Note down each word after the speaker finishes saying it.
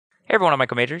Hey everyone, I'm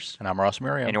Michael Majors. And I'm Ross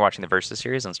Merriam. And you're watching the Versus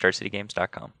series on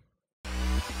StarCityGames.com.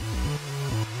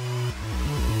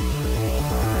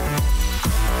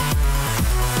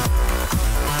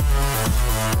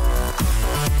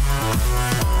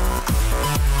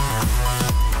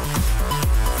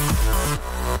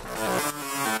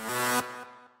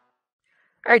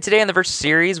 All right, today in the Versus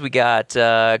series, we got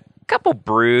a couple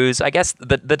brews. I guess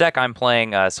the deck I'm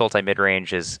playing, Sultai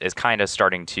Midrange, is kind of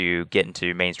starting to get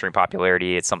into mainstream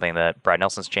popularity. It's something that Brad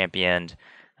Nelson's championed.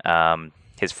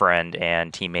 His friend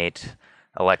and teammate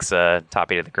Alexa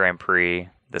top 8 of the Grand Prix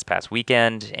this past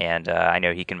weekend, and I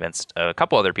know he convinced a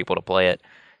couple other people to play it.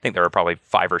 I think there were probably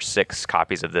 5 or 6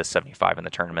 copies of this 75 in the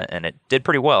tournament, and it did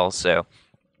pretty well. So,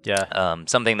 yeah,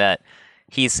 something that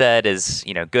he said is,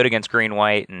 good against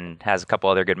green-white and has a couple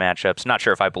other good matchups. Not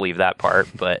sure if I believe that part,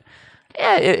 but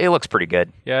yeah, it looks pretty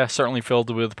good. Yeah, certainly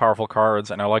filled with powerful cards,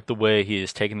 and I like the way he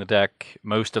is taking the deck.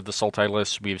 Most of the Sultai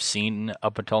lists we've seen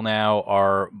up until now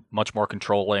are much more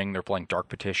controlling. They're playing Dark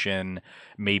Petition.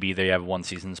 Maybe they have one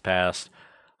Season's Pass.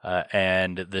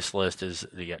 And this list is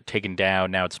taken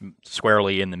down. Now it's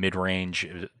squarely in the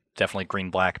mid-range. Definitely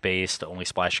green-black based, only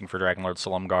splashing for Dragonlord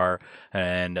Silumgar,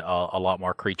 and a lot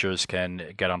more creatures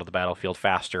can get onto the battlefield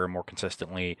faster, more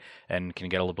consistently, and can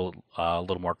get a little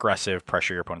more aggressive,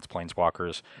 pressure your opponent's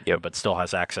planeswalkers, but still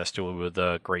has access to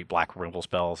the great black removal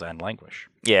spells and Languish.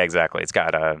 Yeah, exactly. It's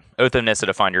got Oath of Nissa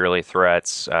to find your early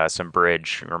threats, some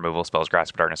bridge removal spells,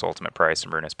 Grasp of Darkness, Ultimate Price,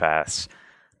 some Ruinous Pass,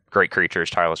 great creatures,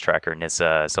 Tireless Tracker,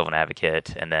 Nissa, Sylvan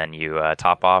Advocate, and then you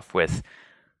top off with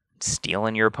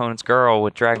stealing your opponent's girl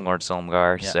with Dragonlord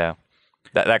Silumgar. Yeah. So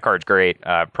that card's great.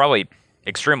 Probably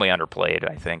extremely underplayed,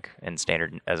 I think, in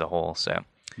Standard as a whole. So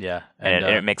yeah, and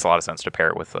it makes a lot of sense to pair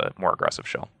it with a more aggressive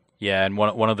shell. Yeah, and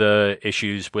one of the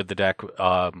issues with the deck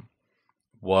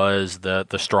was the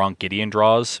strong Gideon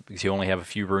draws, because you only have a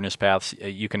few Ruinous Paths.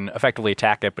 You can effectively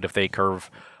attack it, but if they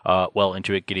curve well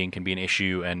into it, Gideon can be an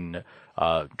issue, and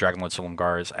Dragonlord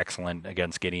Silumgar is excellent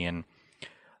against Gideon.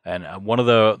 And one of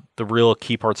the real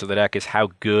key parts of the deck is how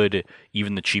good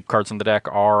even the cheap cards in the deck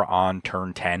are on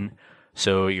turn 10.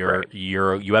 So you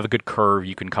have a good curve,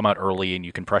 you can come out early and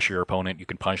you can pressure your opponent, you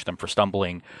can punish them for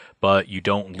stumbling, but you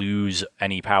don't lose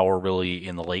any power really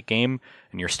in the late game,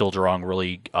 and you're still drawing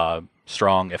really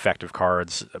strong, effective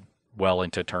cards well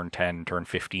into turn 10, turn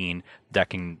 15, that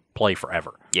can play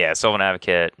forever. Yeah, Sylvan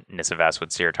Advocate, Nissa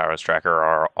Vastwood Seer, Tireless Tracker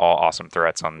are all awesome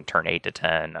threats on turn 8 to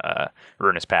 10.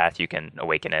 Ruinous Path, you can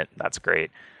awaken it. That's great.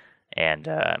 And,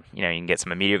 you can get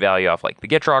some immediate value off like the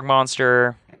Gitrog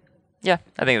monster. Yeah,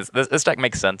 I think this deck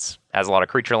makes sense. Has a lot of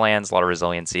creature lands, a lot of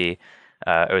resiliency.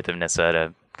 Oath of Nissa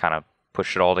to kind of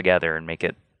push it all together and make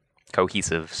it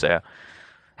cohesive. So,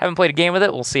 haven't played a game with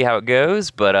it. We'll see how it goes,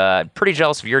 but pretty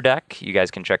jealous of your deck. You guys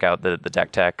can check out the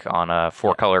deck tech on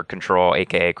 4-color control,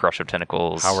 aka Crush of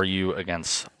Tentacles. How are you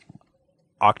against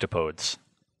octopodes?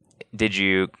 Did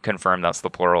you confirm that's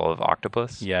the plural of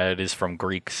octopus? Yeah, it is from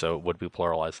Greek, so it would be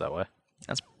pluralized that way.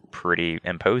 That's pretty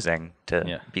imposing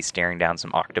to be staring down some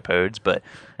octopodes, but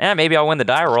maybe I'll win the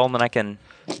die roll and then I can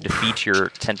defeat your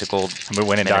tentacled I've been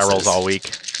winning die rolls all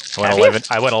week. I went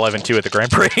 11-2 at the Grand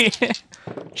Prix.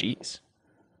 Jeez.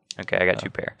 Okay, I got 2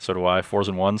 pair. So do I. 4s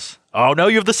and 1s. Oh no,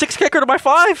 you have the 6 kicker to my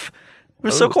 5. It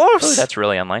was so close. Oh, that's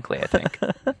really unlikely, I think.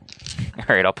 All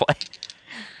right, I'll play.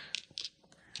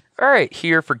 All right,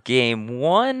 here for game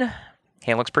 1.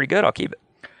 Hand looks pretty good. I'll keep it.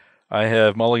 I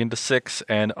have mulligan to 6,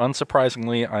 and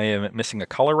unsurprisingly, I am missing a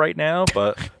color right now,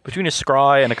 but between a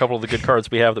Scry and a couple of the good cards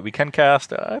we have that we can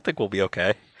cast, I think we'll be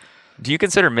okay. Do you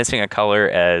consider missing a color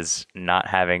as not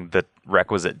having the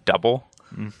requisite double?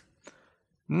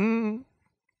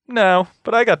 No,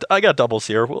 but I got doubles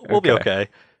here. We'll be okay.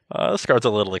 This card's a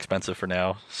little expensive for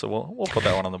now, so we'll put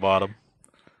that one on the bottom.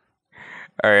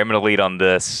 All right, I'm going to lead on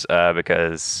this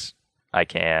because I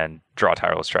can draw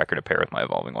Tireless Tracker to pair with my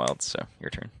Evolving Wilds, so your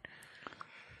turn.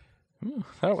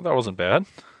 That wasn't bad.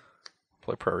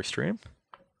 Play Prairie Stream.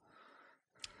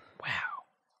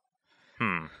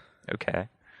 Wow. Okay.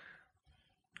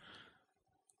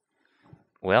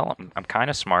 Well, I'm kind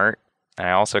of smart, and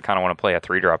I also kind of want to play a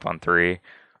 3-drop on 3.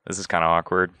 This is kind of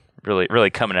awkward. Really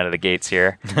coming out of the gates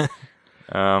here.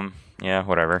 Yeah,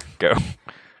 whatever. Go.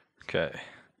 Okay.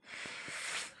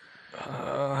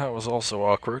 That was also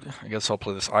awkward. I guess I'll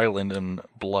play this island and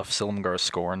bluff Silumgar's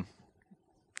Scorn.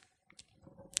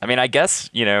 I mean, I guess,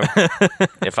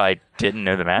 if I didn't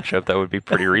know the matchup, that would be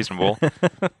pretty reasonable.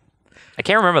 I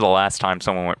can't remember the last time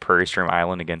someone went Prairie Stream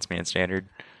Island against me in Standard.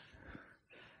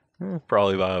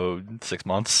 Probably about 6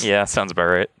 months. Yeah, sounds about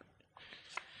right.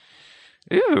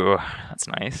 Ooh, that's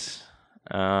nice.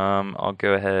 I'll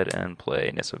go ahead and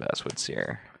play Nissa Vastwood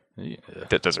Seer. Yeah.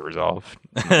 Does it resolve?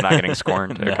 Not getting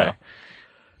scorned? No. Okay.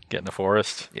 Get in the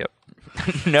forest. Yep.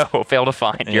 No, fail to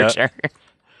find. Your Yep.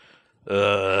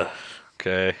 turn.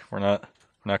 Okay, we're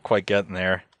not quite getting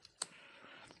there.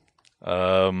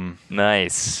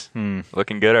 Nice.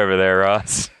 Looking good over there,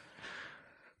 Ross.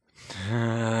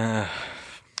 I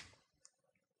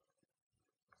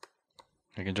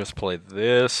can just play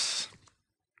this.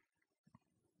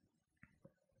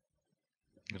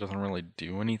 It doesn't really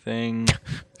do anything.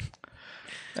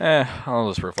 I'll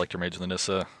just Reflector Mage the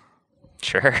Nissa.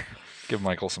 Sure. Give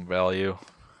Michael some value.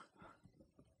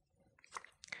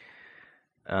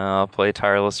 I'll play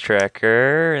Tireless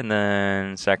Tracker and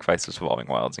then sacrifice this Evolving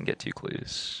Wilds and get 2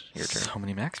 clues. Your turn. So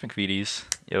many Max McVitie's.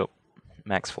 Yep.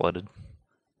 Max flooded.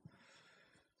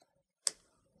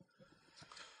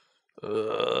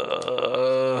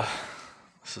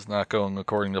 This is not going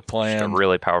according to Just a plan.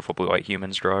 really powerful blue-white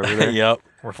humans draw over there. Yep.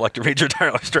 Reflector Mage or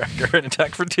Tireless Tracker and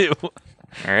attack for 2. All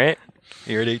right.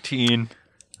 Here at 18.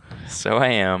 So I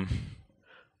am.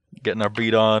 Getting our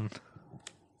beat on.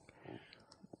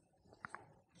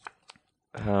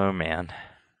 Oh, man.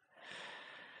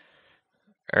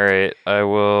 All right. I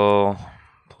will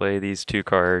play these 2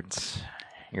 cards.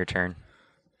 Your turn.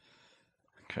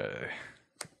 Okay.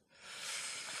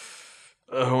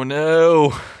 Oh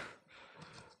no!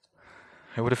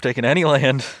 I would have taken any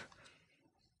land.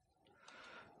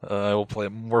 I will play a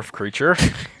morph creature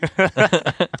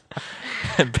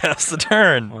and pass the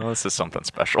turn. Well, this is something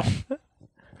special.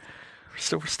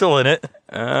 We're still in it.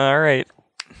 All right.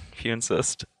 If you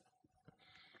insist.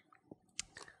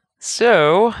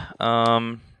 So,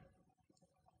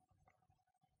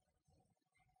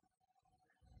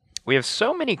 we have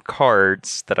so many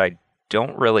cards that I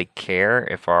don't really care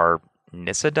if our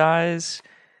Nissa dies,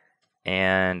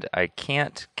 and I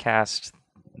can't cast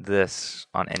this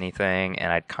on anything,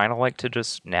 and I'd kind of like to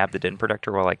just nab the Den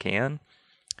Protector while I can.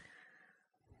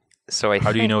 So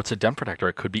How do you know it's a Den Protector?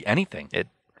 It could be anything.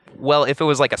 Well, if it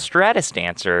was like a Stratus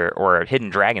Dancer or a Hidden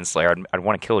Dragon Slayer, I'd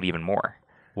want to kill it even more.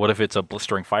 What if it's a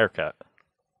Blistering Firecat?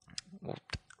 Well,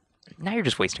 now you're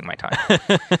just wasting my time.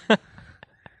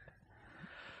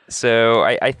 So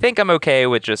I think I'm okay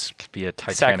with just Be a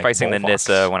Titanic sacrificing the Bullfox.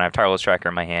 Nissa when I have Tireless Tracker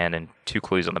in my hand and 2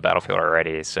 clues on the battlefield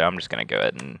already. So I'm just going to go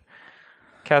ahead and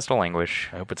cast a Languish.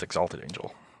 I hope it's Exalted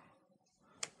Angel.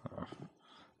 It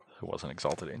wasn't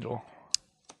Exalted Angel.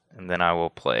 And then I will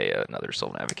play another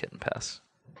Sylvan Advocate and pass.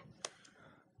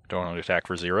 Don't want to attack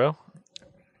for 0?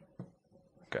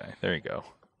 Okay, there you go.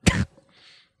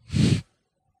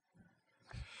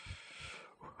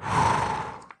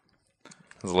 I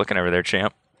was looking over there,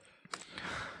 champ.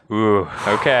 Ooh,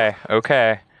 okay.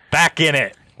 Back in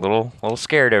it! Little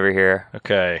scared over here.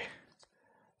 Okay.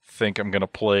 Think I'm going to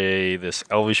play this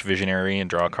Elvish Visionary and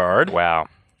draw a card. Wow.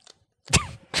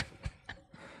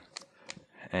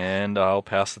 And I'll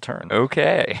pass the turn.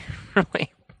 Okay.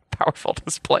 Really powerful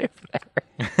display over there.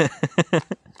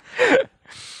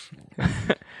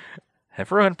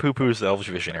 Everyone poo-poos the Elvish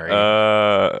Visionary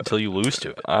until you lose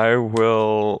to it. I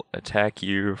will attack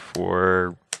you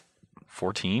for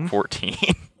 14? 14.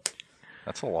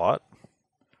 That's a lot.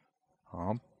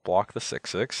 I'll block the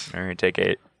 6/6. All right, take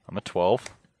 8. I'm at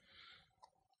 12.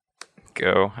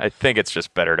 Go. I think it's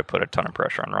just better to put a ton of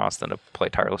pressure on Ross than to play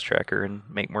Tireless Tracker and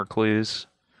make more clues.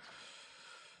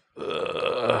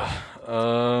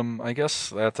 I guess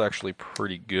that's actually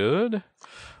pretty good.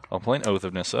 I'll play an Oath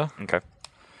of Nissa. Okay.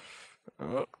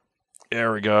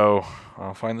 There we go.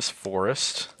 I'll find this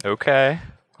forest. Okay.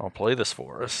 I'll play this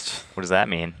forest. What does that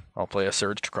mean? I'll play a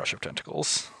Surge to Crush of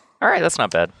Tentacles. All right, that's not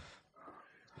bad.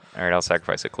 All right, I'll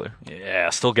sacrifice a clue.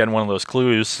 Yeah, still getting one of those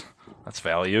clues. That's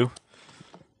value.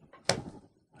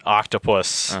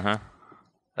 Octopus. Uh-huh.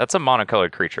 That's a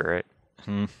monocolored creature, right?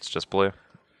 It's just blue.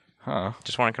 Huh.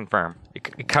 Just want to confirm.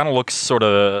 It kind of looks sort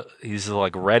of, he's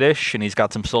like reddish and he's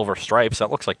got some silver stripes. That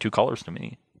looks like 2 colors to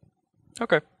me.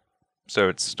 Okay. So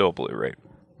it's still blue, right?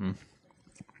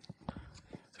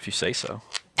 If you say so.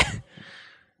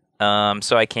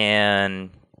 So I can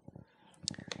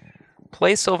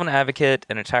play Sylvan Advocate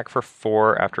and attack for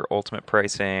 4 after ultimate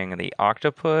pricing the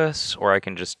Octopus, or I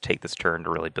can just take this turn to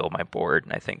really build my board,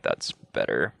 and I think that's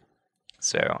better.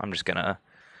 So I'm just going to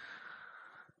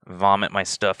vomit my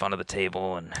stuff onto the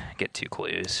table and get 2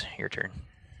 clues. Your turn.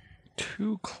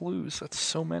 2 clues. That's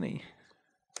so many.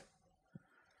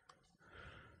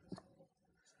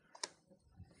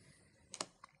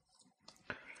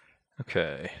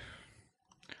 Okay.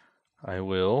 I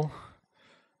will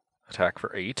attack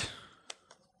for 8.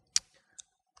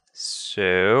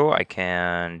 So I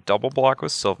can double block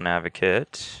with Sylvan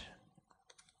Advocate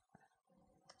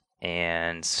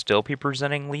and still be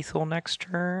presenting lethal next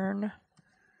turn.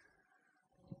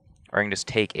 Or I can just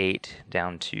take 8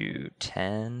 down to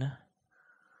 10.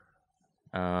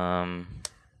 Don't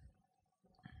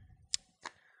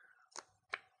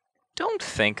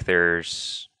think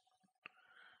there's...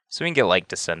 So we can get like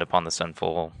Descend Upon the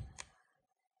Sinful.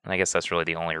 And I guess that's really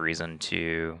the only reason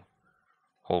to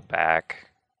hold back,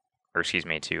 or excuse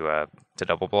me, to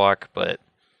double block. But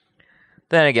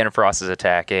then again, if Frost is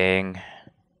attacking,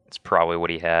 it's probably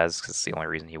what he has, because it's the only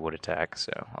reason he would attack.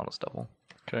 So I'll just double.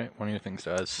 Okay, one of your things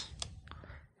dies.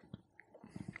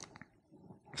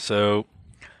 So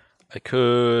I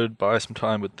could buy some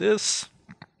time with this.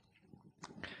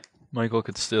 Michael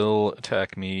could still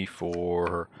attack me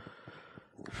for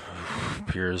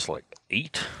appears like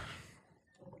 8.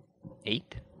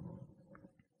 8?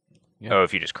 Yeah. Oh,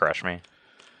 if you just crush me.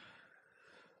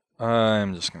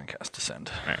 I'm just gonna cast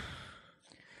Descend. All right.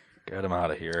 Get him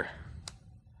out of here.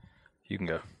 You can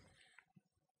go.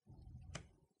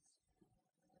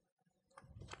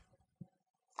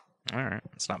 All right,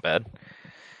 it's not bad.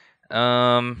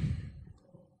 I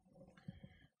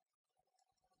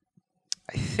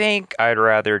think I'd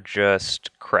rather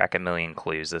just crack a million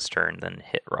clues this turn than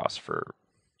hit Ross for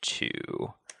 2.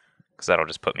 Because that'll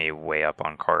just put me way up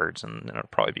on cards, and it'll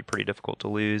probably be pretty difficult to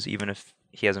lose, even if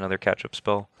he has another catch-up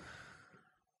spell.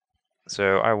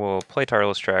 So I will play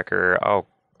Tireless Tracker. I'll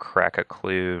crack a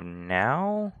clue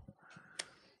now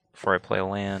before I play a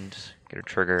land, get a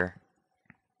trigger.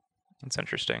 That's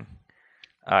interesting.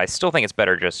 I still think it's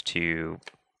better just to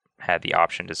have the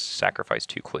option to sacrifice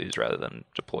 2 clues rather than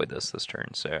deploy this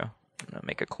turn. So I'm going to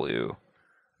make a clue.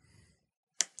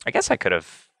 I guess I could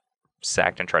have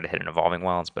sacked and tried to hit an Evolving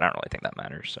Wilds, but I don't really think that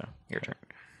matters. So your turn.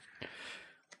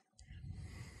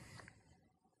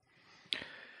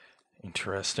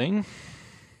 Interesting.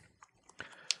 I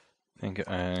think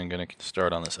I'm going to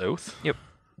start on this Oath. Yep.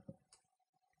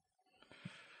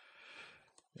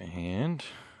 And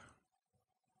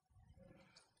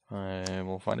I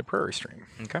will find a Prairie Stream.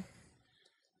 Okay.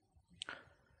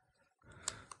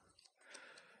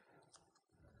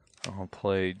 I'll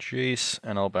play Jace,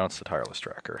 and I'll bounce the Tireless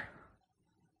Tracker.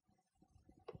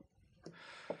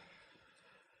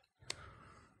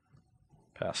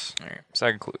 Pass. All right.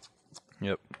 Second clue.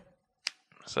 Yep.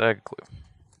 Second clue.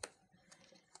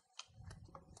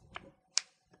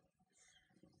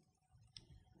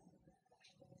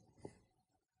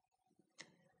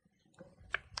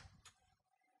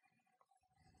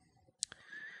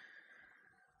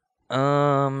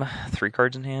 Three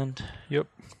cards in hand. Yep.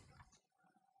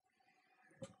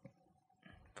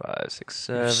 5, 6,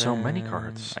 7. You have so many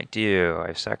cards. I do.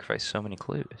 I've sacrificed so many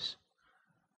clues.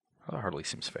 That hardly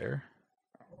seems fair.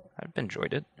 I've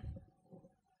enjoyed it.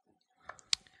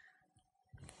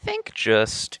 I think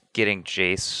just getting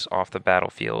Jace off the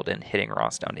battlefield and hitting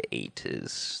Ross down to 8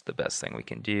 is the best thing we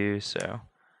can do. So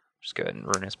just go ahead and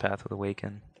ruin his path with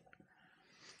Awaken.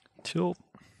 Tilt.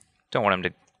 Don't want him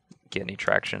to get any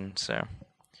traction, so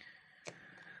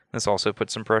this also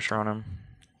puts some pressure on him.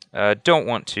 Don't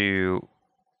want to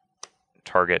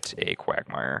target a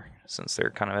Quagmire since they're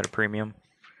kind of at a premium.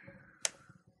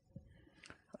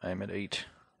 I'm at 8.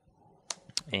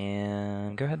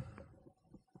 And go ahead.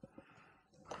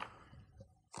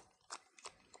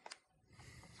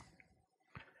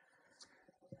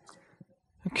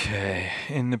 Okay,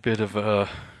 in a bit of a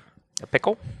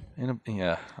pickle. In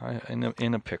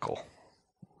a pickle.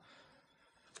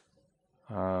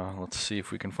 Let's see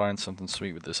if we can find something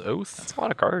sweet with this Oath. That's a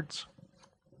lot of cards.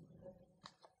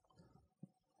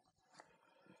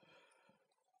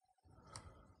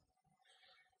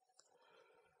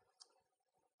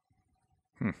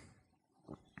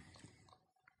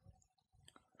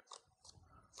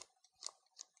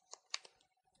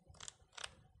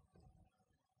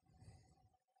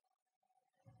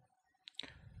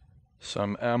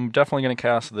 So I'm definitely going to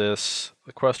cast this.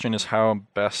 The question is how I'm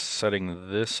best setting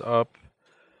this up.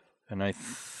 And I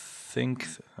think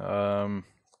I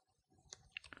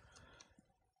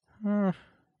think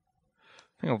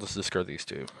I'll just discard these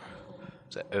 2.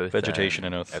 Is that Oath Vegetation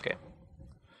and Oath. Okay.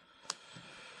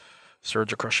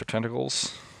 Surge or Crush of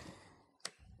Tentacles.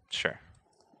 Sure.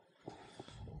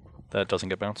 That doesn't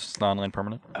get bounced. It's non-land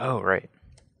permanent. Oh, right.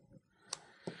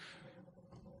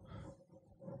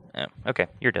 Oh, okay.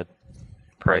 You're dead.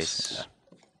 Price.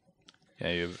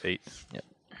 Yeah, you have 8. Yep.